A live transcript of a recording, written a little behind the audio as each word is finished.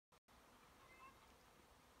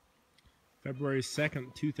February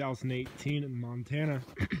 2nd, 2018 in Montana.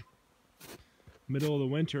 Middle of the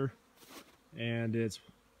winter, and it's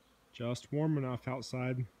just warm enough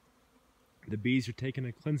outside. The bees are taking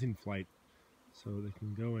a cleansing flight so they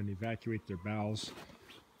can go and evacuate their bowels.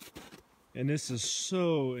 And this is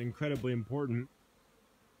so incredibly important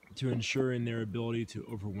to ensuring their ability to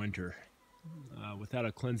overwinter. Without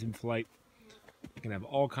a cleansing flight, they can have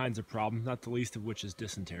all kinds of problems, not the least of which is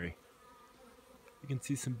dysentery. You can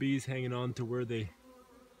see some bees hanging on to where they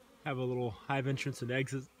have a little hive entrance and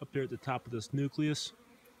exit up there at the top of this nucleus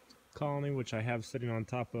colony, which I have sitting on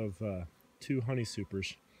top of 2 honey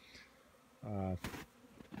supers.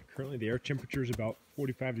 Currently the air temperature is about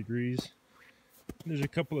 45 degrees. There's a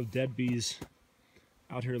couple of dead bees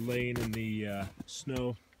out here laying in the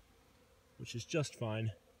snow, which is just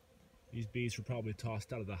fine. These bees were probably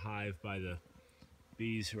tossed out of the hive by the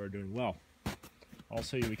bees who are doing well.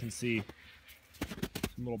 Also, we can see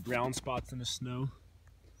some little brown spots in the snow,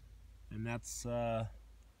 and that's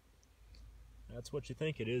what you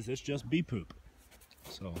think it is. It's just bee poop.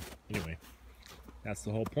 So anyway, that's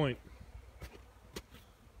the whole point.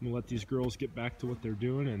 I'm gonna let these girls get back to what they're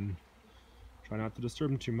doing and try not to disturb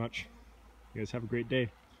them too much. You guys have a great day.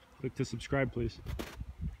 Click to subscribe, please.